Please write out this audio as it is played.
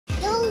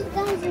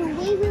guys are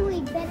way, way,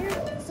 way better.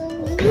 So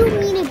you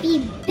need to be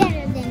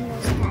better than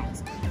those guys.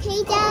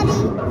 Okay, Daddy?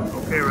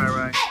 Okay,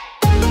 right.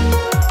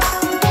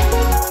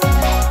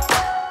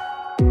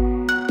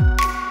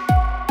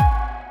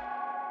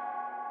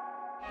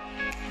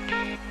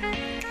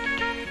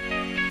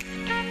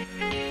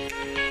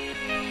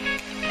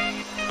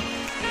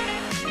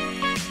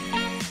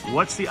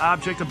 What's the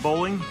object of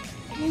bowling?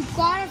 You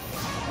gotta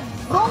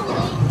roll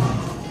it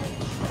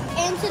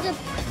into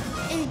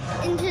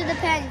the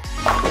pen.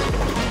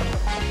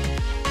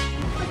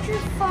 Put your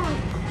phone,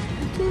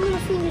 your 2 little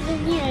fingers in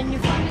here and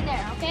your phone in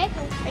there, okay?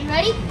 Are you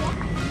ready?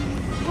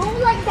 Yeah. Roll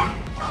like that.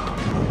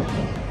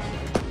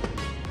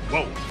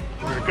 Whoa,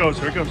 here it goes,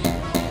 That's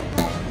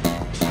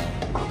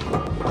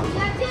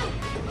it.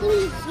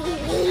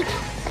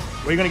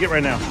 What are you gonna get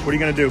right now? What are you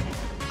gonna do?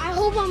 I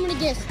hope I'm gonna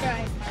get a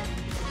strike.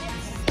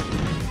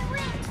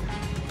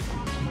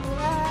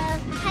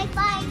 High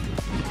five.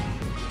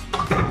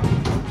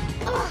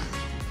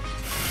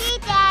 Okay,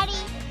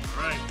 Daddy.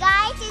 All right.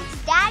 Guys, it's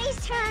Daddy's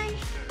turn.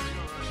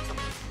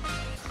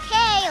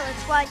 Okay,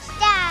 let's watch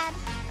Dad.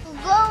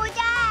 Go,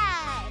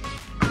 Dad.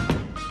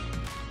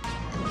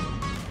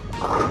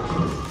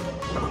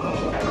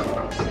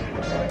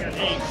 I got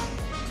 8.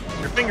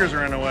 Your fingers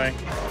are in the way.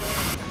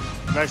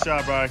 Nice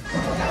job, Bri.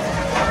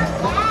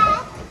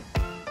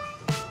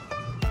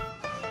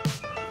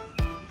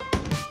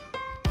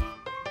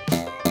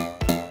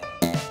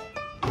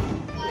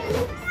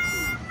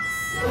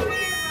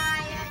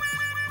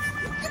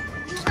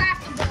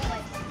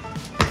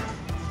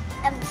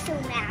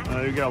 Dad.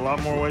 You got a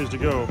lot more ways to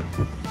go.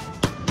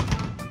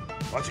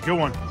 That's a good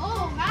one.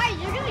 Oh, Rye,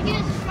 you're gonna get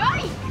a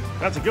strike.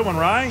 That's a good one,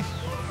 Rye.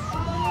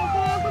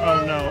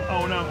 Oh no,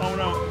 oh no, oh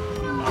no.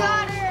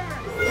 Got her.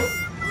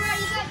 Rye,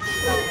 you got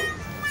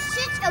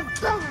such a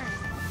bummer.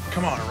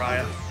 Come on,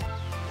 Ariah.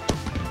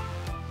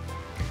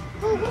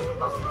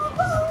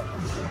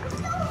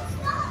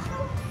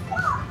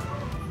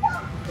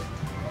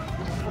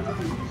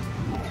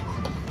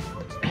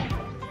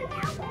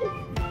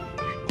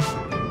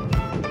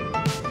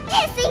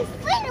 Yes, they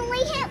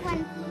finally hit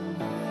one.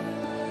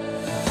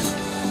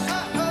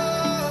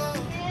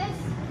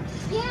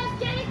 Yes,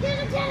 get it.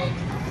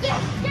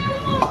 Yes, get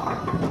it more.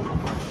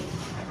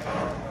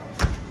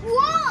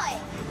 What?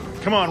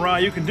 Come on, Rye,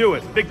 you can do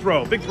it. Big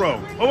throw, big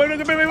throw. Oh, wait.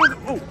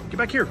 Oh, get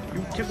back here.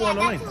 You can't go on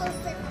the lane.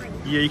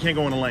 Yeah, you can't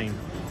go in the lane.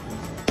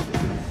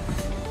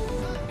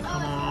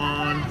 Come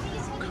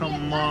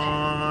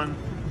on.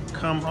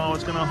 Oh,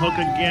 it's gonna hook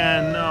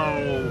again.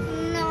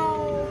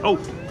 No. Oh,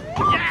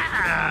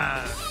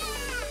 yeah.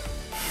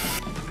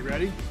 You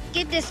ready?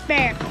 Get the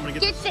spare. I'm gonna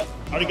get I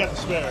already got the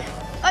spare.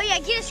 Oh yeah,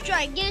 get a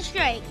strike. Get a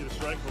strike?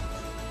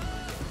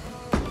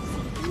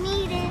 You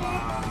need it.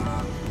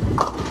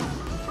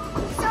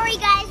 Sorry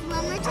guys,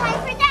 one more time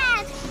for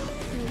Dad.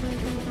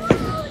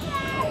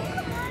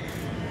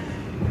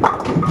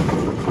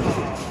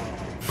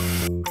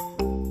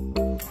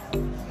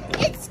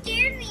 It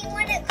scared me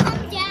when it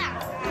comes down,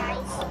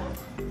 guys.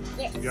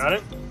 Yes. You got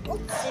it?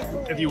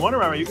 If you want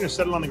to, you can just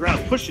set it on the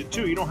ground. Push it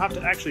too. You don't have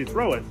to actually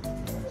throw it.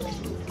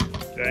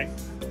 Okay.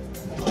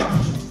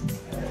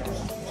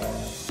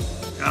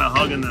 Kind of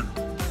hugging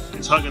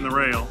it's hugging the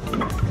rail.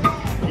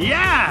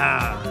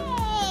 Yeah!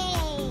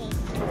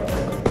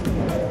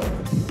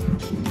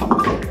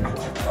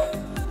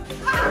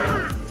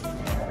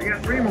 We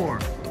got 3 more.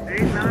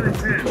 8, 9, and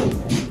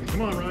 10.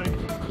 Come on, Ryan.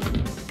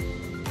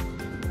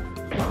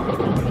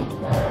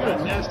 Got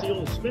a nasty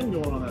little spin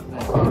going on that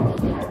thing.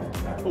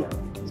 Oh,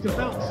 it's gonna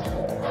bounce.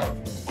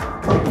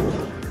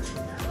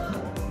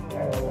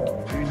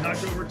 We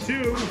knocked over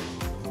 2.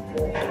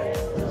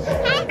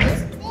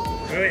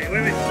 Wait.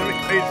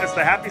 That's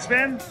the happy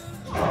spin?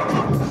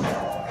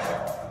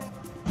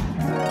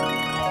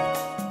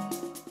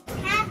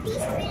 Happy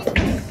spin.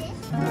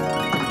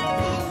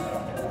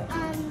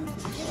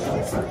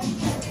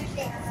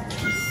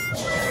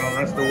 Oh,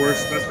 that's the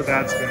worst. That's the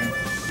bad spin.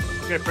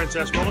 Okay,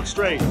 Princess, roll it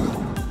straight.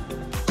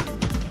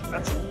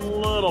 That's a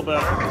little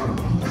better.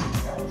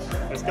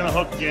 It's gonna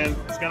hook again.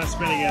 It's gonna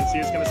spin again. See,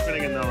 it's gonna spin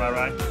again though,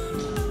 right?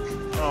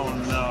 Oh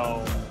no.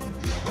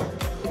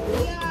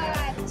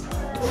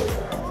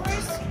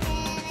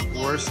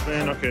 Worst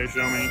spin? Okay,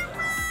 show me.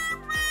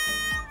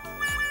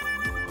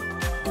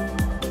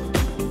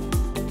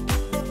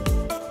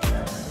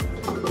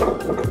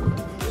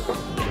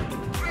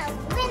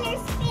 Winner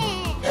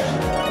spin.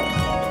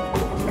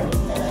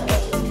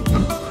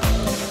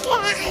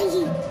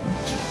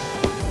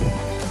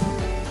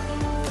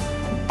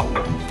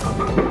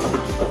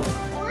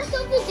 Worst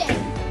of the day.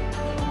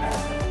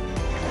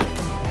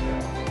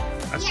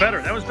 That's better.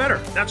 That was better.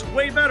 That's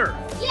way better.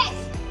 Yes,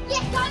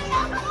 got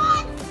another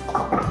one.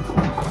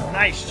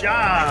 Nice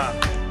job.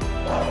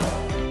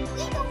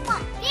 We don't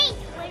want this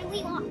when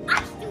we want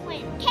us to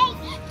win, okay?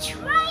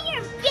 Try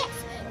your best.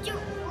 Do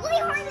really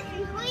hard and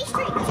really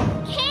straight,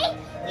 okay?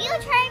 We'll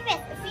try our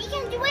best. If we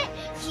can do it,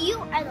 you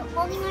are the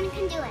only one who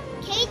can do it.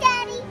 Okay,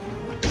 Daddy?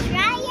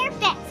 Try your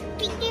best.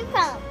 Pinky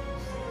promise.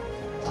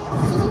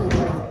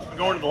 We're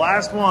going to the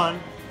last one.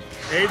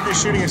 Aiden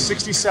is shooting a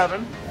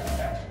 67.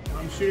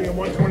 I'm shooting a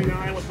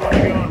 129. What's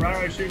going on?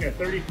 Right, shooting a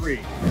 33.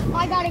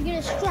 I gotta get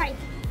a strike.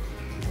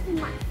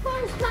 My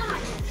first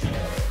time.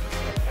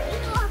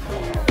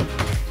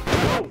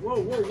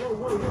 Whoa, whoa, whoa,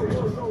 whoa, whoa,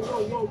 whoa, whoa,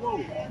 whoa, whoa, whoa,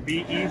 whoa.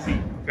 Be easy,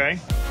 okay?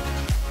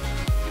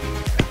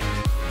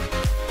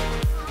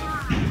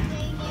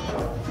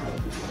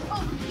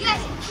 Oh,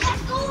 yes,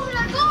 let's go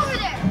over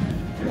there.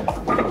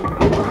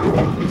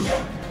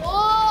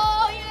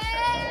 Oh,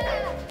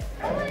 yeah.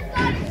 Oh, my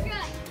God, it's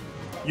good.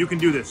 You can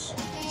do this.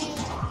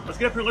 Let's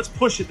get up here. Let's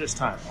push it this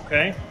time,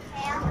 okay? Okay,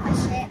 I'll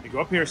push it. You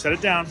go up here, set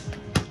it down.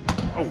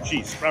 Oh,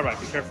 geez. Right,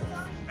 be careful.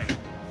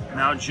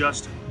 Now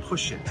just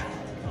push it.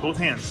 Both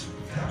hands.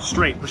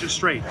 Straight. Push it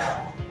straight.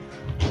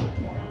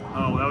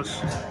 Oh,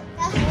 That's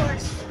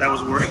worse. that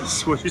was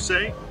worse. What'd you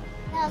say?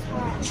 That was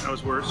worse. That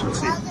was worse. Let's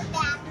see. That was a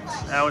bad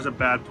push. That was a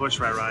bad push,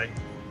 right.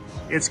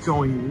 It's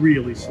going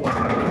really slow.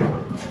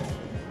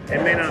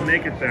 It may not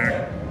make it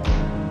there.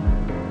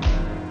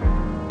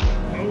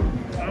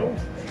 Oh.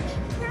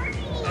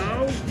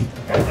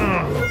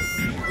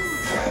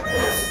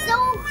 So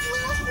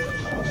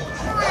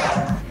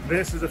close.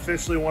 This is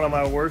officially one of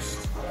my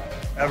worst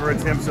ever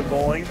attempts at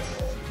bowling.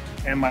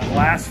 And my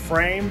last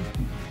frame,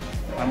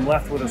 I'm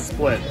left with a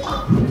split.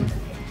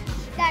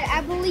 Dad,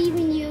 I believe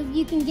in you.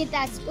 You can get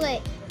that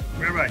split.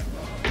 Right.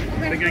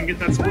 Think I can get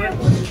that split?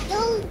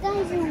 Those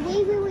guys are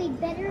way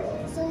better,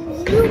 so you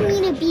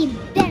need to be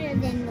better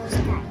than those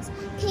guys.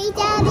 Okay,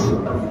 Daddy?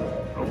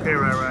 Okay,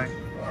 right.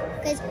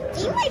 Because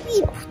they might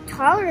be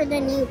taller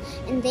than you,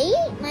 and they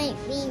might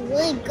be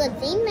really good.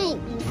 They might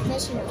be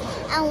professional.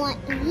 I want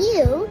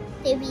you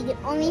to be the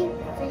only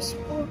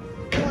professional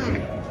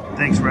one.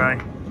 Thanks, Ry.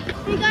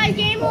 We got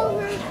game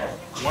over.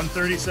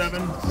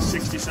 137,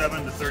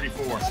 67 to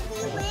 34. Did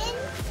we win?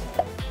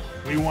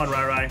 We won,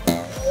 Ry.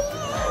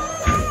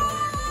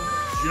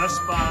 Just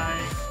by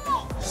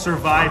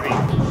surviving,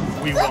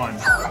 we won.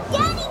 Oh,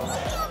 Daddy,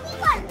 we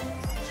won.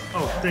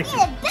 Oh, thank you.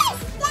 You're the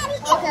best Daddy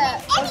ever.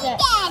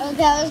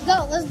 Okay, let's go.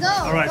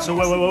 All right, so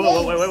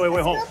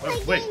wait, hold.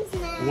 Wait.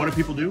 What do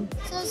people do?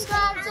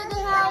 Subscribe to the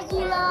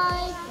Housley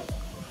Life.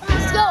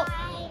 Let's go.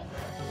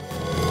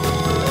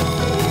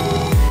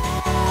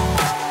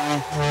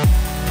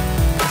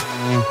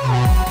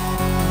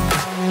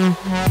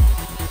 Mm-hmm.